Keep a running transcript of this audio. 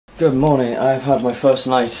Good morning. I've had my first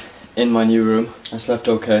night in my new room. I slept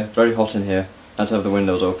okay. Very hot in here. I had to have the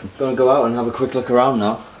windows open. Gonna go out and have a quick look around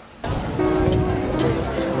now.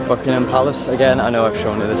 Buckingham Palace again. I know I've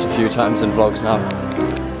shown you this a few times in vlogs now.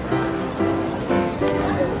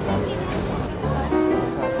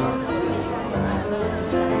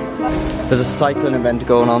 There's a cycling event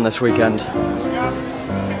going on this weekend.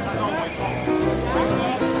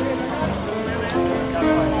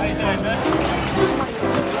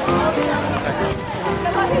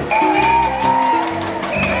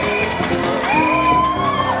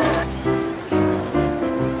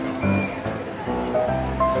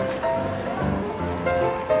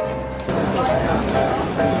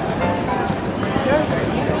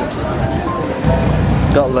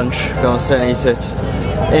 Got lunch, go and sit and eat it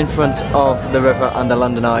in front of the river and the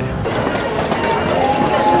London Eye.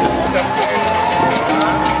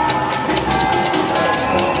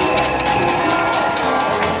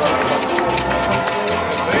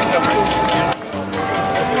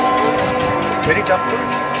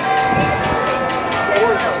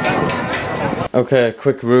 Okay,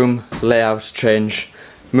 quick room layout change.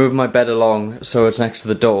 Move my bed along so it's next to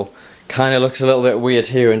the door. Kinda looks a little bit weird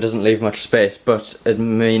here and doesn't leave much space, but it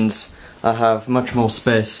means I have much more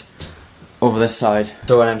space over this side.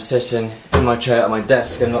 So when I'm sitting in my chair at my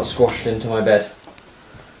desk, I'm not squashed into my bed.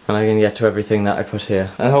 And I can get to everything that I put here.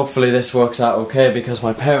 And hopefully this works out okay because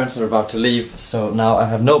my parents are about to leave, so now I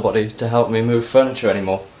have nobody to help me move furniture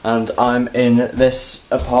anymore. And I'm in this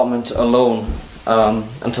apartment alone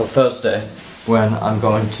until Thursday, when I'm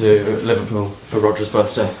going to Liverpool for Roger's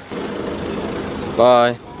birthday.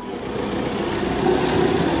 Bye.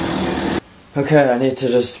 Okay, I need to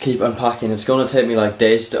just keep unpacking. It's going to take me like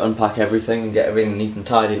days to unpack everything and get everything neat and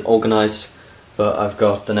tidy and organised, but I've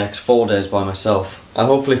got the next 4 days by myself. I'll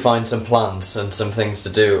hopefully find some plans and some things to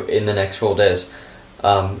do in the next 4 days,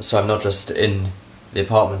 so I'm not just in the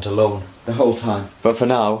apartment alone the whole time. But for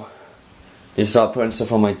now, you start putting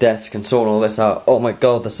stuff on my desk and sorting all this out. Oh my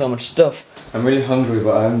god, there's so much stuff! I'm really hungry,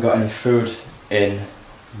 but I haven't got any food in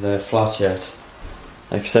the flat yet,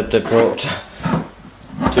 except I brought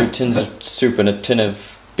 2 tins of soup and a tin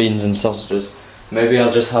of beans and sausages. Maybe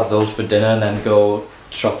I'll just have those for dinner and then go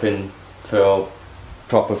shopping for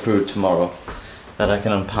proper food tomorrow. Then I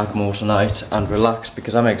can unpack more tonight and relax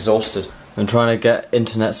because I'm exhausted. I'm trying to get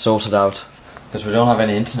internet sorted out because we don't have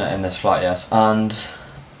any internet in this flat yet. And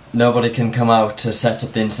nobody can come out to set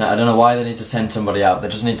up the internet. I don't know why they need to send somebody out. They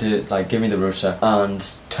just need to like give me the router and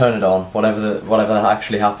turn it on, whatever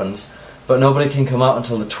actually happens. But nobody can come out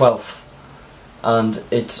until the 12th. And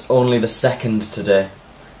it's only the 2nd today,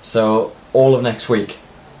 so all of next week.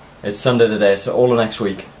 It's Sunday today, so all of next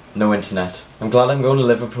week, no internet. I'm glad I'm going to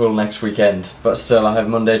Liverpool next weekend, but still I have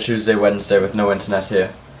Monday, Tuesday, Wednesday with no internet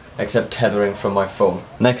here, except tethering from my phone.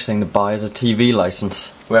 Next thing to buy is a TV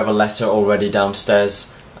licence. We have a letter already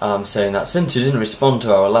downstairs saying that since you didn't respond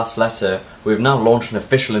to our last letter, we've now launched an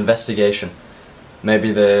official investigation.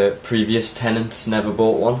 Maybe the previous tenants never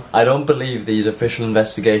bought one. I don't believe these official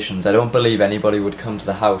investigations. I don't believe anybody would come to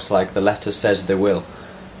the house like the letter says they will.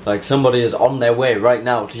 Like somebody is on their way right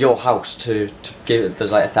now to your house to give it,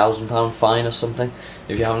 there's like £1,000 fine or something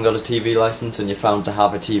if you haven't got a TV licence and you're found to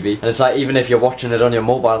have a TV. And it's like even if you're watching it on your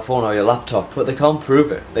mobile phone or your laptop, but they can't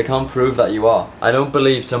prove it. They can't prove that you are. I don't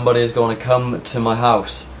believe somebody is going to come to my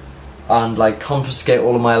house and like confiscate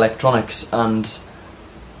all of my electronics and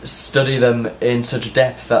study them in such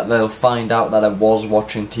depth that they'll find out that I was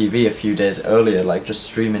watching TV a few days earlier, like just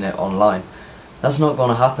streaming it online. That's not going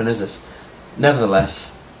to happen, is it?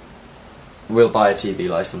 Nevertheless, we'll buy a TV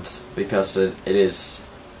licence because it is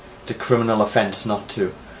a criminal offence not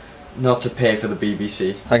to pay for the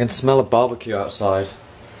BBC. I can smell a barbecue outside.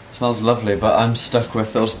 It smells lovely, but I'm stuck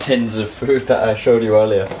with those tins of food that I showed you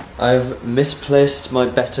earlier. I've misplaced my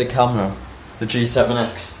better camera, the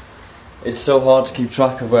G7X. It's so hard to keep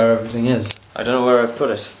track of where everything is. I don't know where I've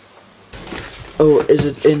put it. Oh, is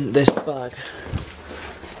it in this bag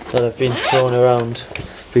that I've been throwing around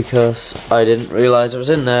because I didn't realise it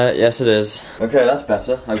was in there? Yes, it is. Okay, that's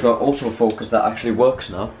better. I've got autofocus that actually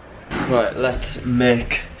works now. Right, let's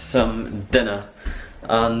make some dinner.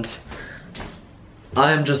 And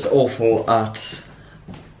I am just awful at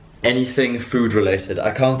anything food related.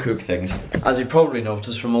 I can't cook things. As you probably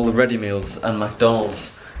noticed from all the ready meals and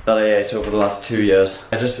McDonald's that I ate over the last 2 years.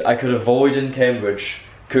 I could avoid in Cambridge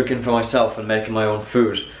cooking for myself and making my own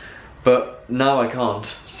food, but now I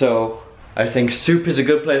can't. So I think soup is a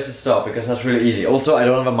good place to start because that's really easy. Also, I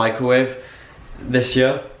don't have a microwave this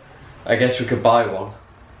year. I guess we could buy one,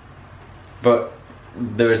 but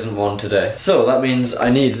there isn't one today. So that means I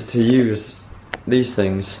need to use these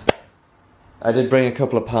things I did bring a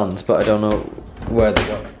couple of pans, but I don't know where they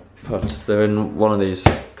got put. They're in one of these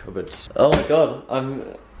cupboards. Oh my god,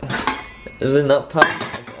 is in that pan?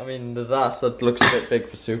 I mean, there's that, so it looks a bit big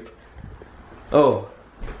for soup. Oh.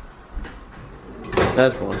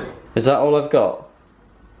 There's one. Is that all I've got?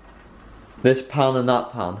 This pan and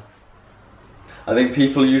that pan? I think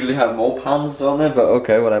people usually have more pans on there, but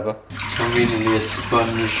okay, whatever. Conveniently a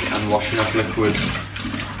sponge and washing up liquid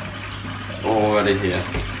already here.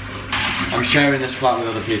 I'm sharing this flat with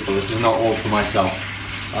other people, this is not all for myself.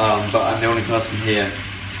 But I'm the only person here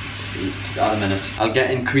at a minute. I'll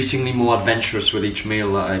get increasingly more adventurous with each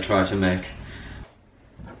meal that I try to make.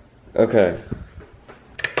 Okay.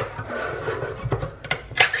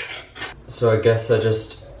 So I guess I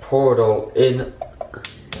just pour it all in.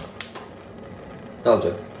 That'll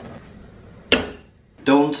do.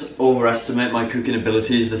 Don't overestimate my cooking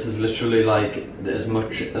abilities. This is literally like as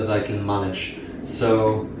much as I can manage.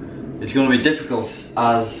 So it's going to be difficult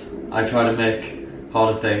as I try to make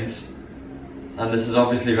harder things. And this is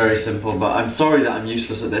obviously very simple, but I'm sorry that I'm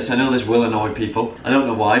useless at this. I know this will annoy people. I don't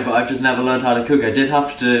know why, but I've just never learned how to cook. I did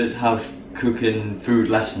have to have cooking food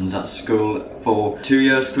lessons at school for 2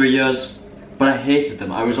 years, 3 years, but I hated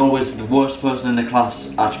them. I was always the worst person in the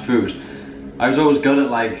class at food. I was always good at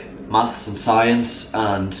like maths and science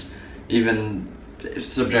and even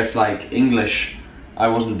subjects like English I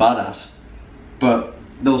wasn't bad at. But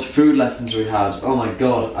those food lessons we had, oh my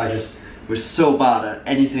god, I just was so bad at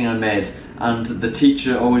anything I made, and the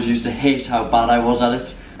teacher always used to hate how bad I was at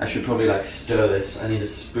it. I should probably like stir this. I need a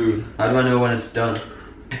spoon. How do I know when it's done?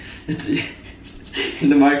 It's in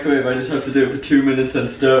the microwave. I just have to do it for 2 minutes and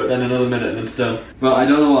stir it, then another minute and it's done. But I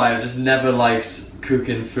don't know why, I've just never liked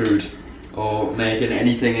cooking food or making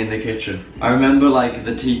anything in the kitchen. I remember like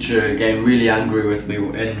the teacher getting really angry with me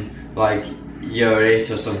in like year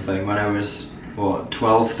 8 or something when I was, what,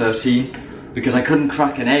 12, 13? Because I couldn't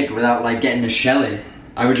crack an egg without like getting the shell in.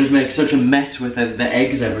 I would just make such a mess with the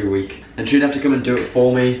eggs every week. And she'd have to come and do it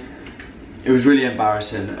for me. It was really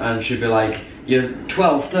embarrassing, and she'd be like, you're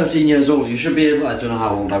 12, 13 years old, you should be able, I don't know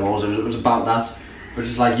how old I was, it was about that. But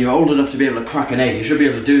it's like, you're old enough to be able to crack an egg, you should be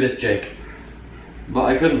able to do this, Jake. But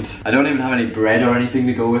I couldn't. I don't even have any bread or anything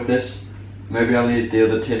to go with this. Maybe I'll need the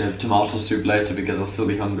other tin of tomato soup later because I'll still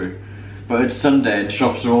be hungry. But it's Sunday and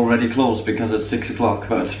shops are already closed because it's 6 o'clock.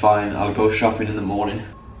 But it's fine, I'll go shopping in the morning.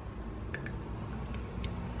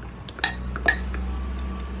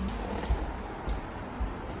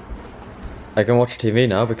 I can watch TV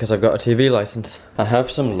now because I've got a TV license. I have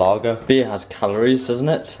some lager. Beer has calories, doesn't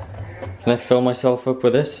it? Can I fill myself up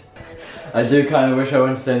with this? I do kind of wish I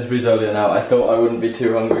went to Sainsbury's earlier now. I thought I wouldn't be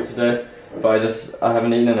too hungry today, but I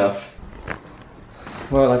haven't eaten enough.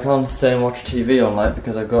 Well, I can't stay and watch TV all night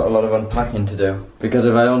because I've got a lot of unpacking to do. Because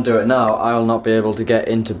if I don't do it now, I'll not be able to get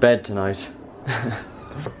into bed tonight.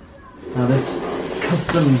 Now this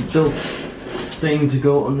custom built thing to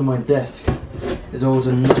go under my desk is always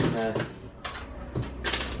a nightmare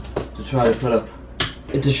to try to put up.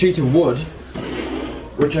 It's a sheet of wood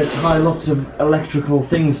which I tie lots of electrical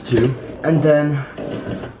things to and then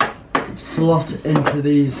slot into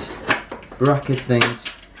these bracket things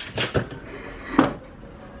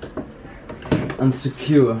and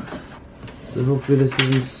secure. So hopefully this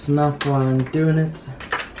doesn't snap while I'm doing it.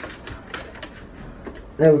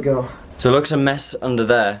 There we go. So it looks a mess under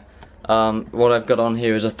there. What I've got on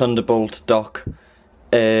here is a Thunderbolt dock,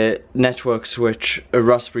 a network switch, a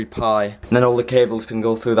Raspberry Pi, and then all the cables can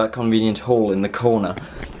go through that convenient hole in the corner.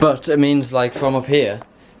 But it means like from up here,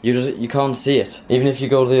 you can't see it. Even if you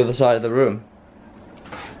go to the other side of the room,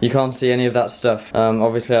 you can't see any of that stuff.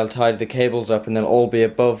 Obviously I'll tie the cables up and they'll all be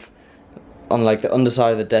above on like the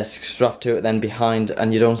underside of the desk, strapped to it, then behind,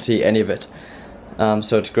 and you don't see any of it.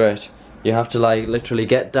 So it's great. You have to like literally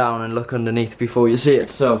get down and look underneath before you see it.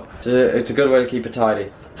 So it's a good way to keep it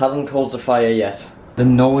tidy. Hasn't caused a fire yet. The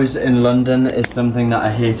noise in London is something that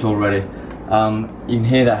I hate already. You can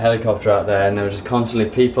hear that helicopter out there, and there are just constantly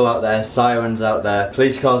people out there, sirens out there,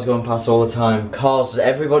 police cars going past all the time, cars,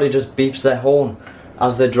 everybody just beeps their horn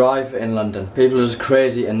as they drive in London. People are just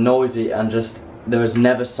crazy and noisy, and just there is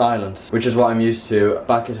never silence, which is what I'm used to.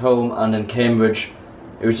 Back at home and in Cambridge,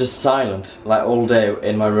 it was just silent, like all day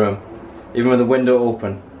in my room. Even with the window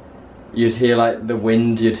open, you'd hear like the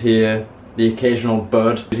wind, you'd hear the occasional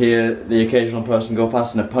bird, you'd hear the occasional person go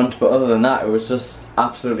past in a punt, but other than that, it was just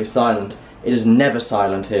absolutely silent. It is never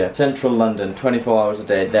silent here. Central London, 24 hours a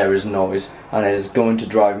day, there is noise, and it is going to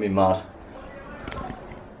drive me mad.